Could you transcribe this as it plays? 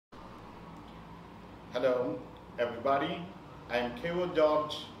Hello everybody, I am K.O.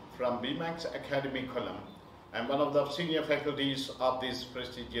 George from Bemax Academy, Kollam. I am one of the senior faculties of this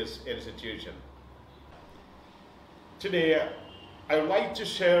prestigious institution. Today I would like to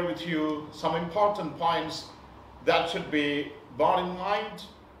share with you some important points that should be borne in mind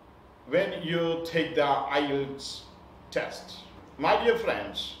when you take the IELTS test. My dear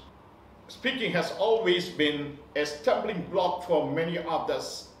friends, speaking has always been a stumbling block for many of the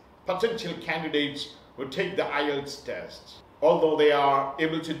potential candidates who take the IELTS test. Although they are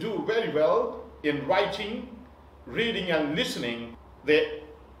able to do very well in writing, reading and listening, they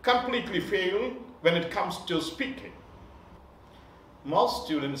completely fail when it comes to speaking. Most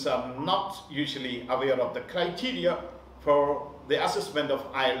students are not usually aware of the criteria for the assessment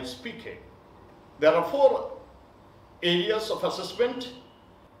of IELTS speaking. There are 4 areas of assessment.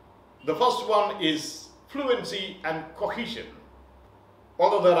 The first one is fluency and cohesion.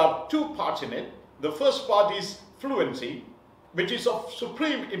 Although there are 2 parts in it, the first part is fluency, which is of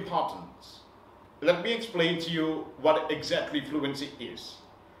supreme importance. Let me explain to you what exactly fluency is.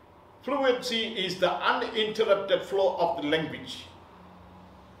 Fluency is the uninterrupted flow of the language.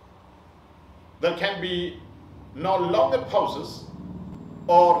 There can be no longer pauses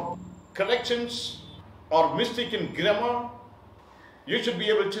or corrections or mistake in grammar. You should be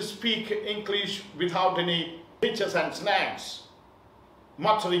able to speak English without any hitches and snags,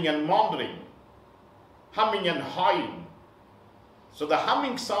 muttering and maundering, humming and hawing. So the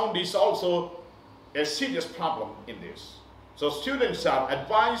humming sound is also a serious problem in this. So students are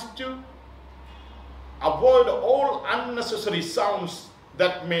advised to avoid all unnecessary sounds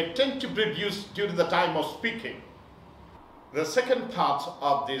that may tend to produce during the time of speaking. The second part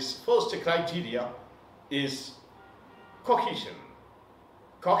of this first criteria is cohesion.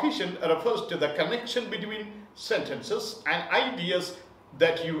 Cohesion refers to the connection between sentences and ideas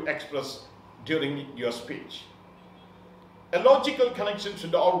that you express during your speech. A logical connection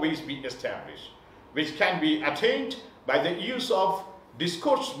should always be established, which can be attained by the use of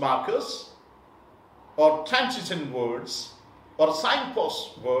discourse markers or transition words or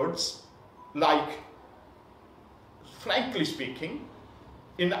signpost words like frankly speaking.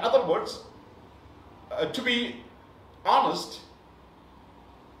 In other words, to be honest,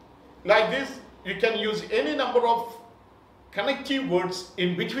 like this, you can use any number of connective words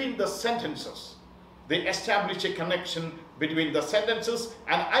in between the sentences. They establish a connection between the sentences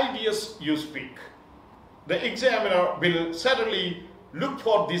and ideas you speak. The examiner will certainly look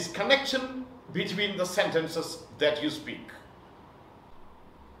for this connection between the sentences that you speak.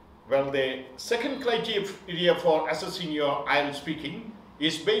 Well, the second criteria for assessing your IELTS speaking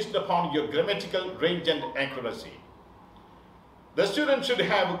is based upon your grammatical range and accuracy. The student should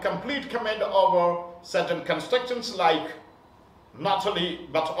have a complete command over certain constructions like not only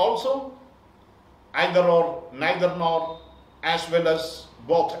but also, either or, neither nor, as well as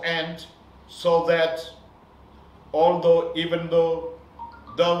both and, so that, although, even though,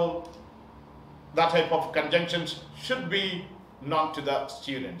 though, that type of conjunctions should be known to the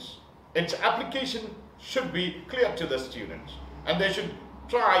students. Its application should be clear to the students, and they should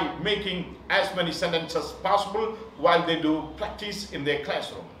try making as many sentences as possible while they do practice in their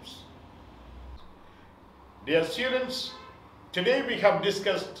classrooms. Dear students, today we have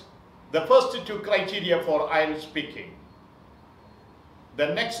discussed the first 2 criteria for IELTS speaking. The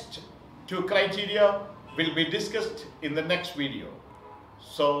next 2 criteria will be discussed in the next video.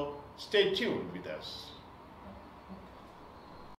 So stay tuned with us.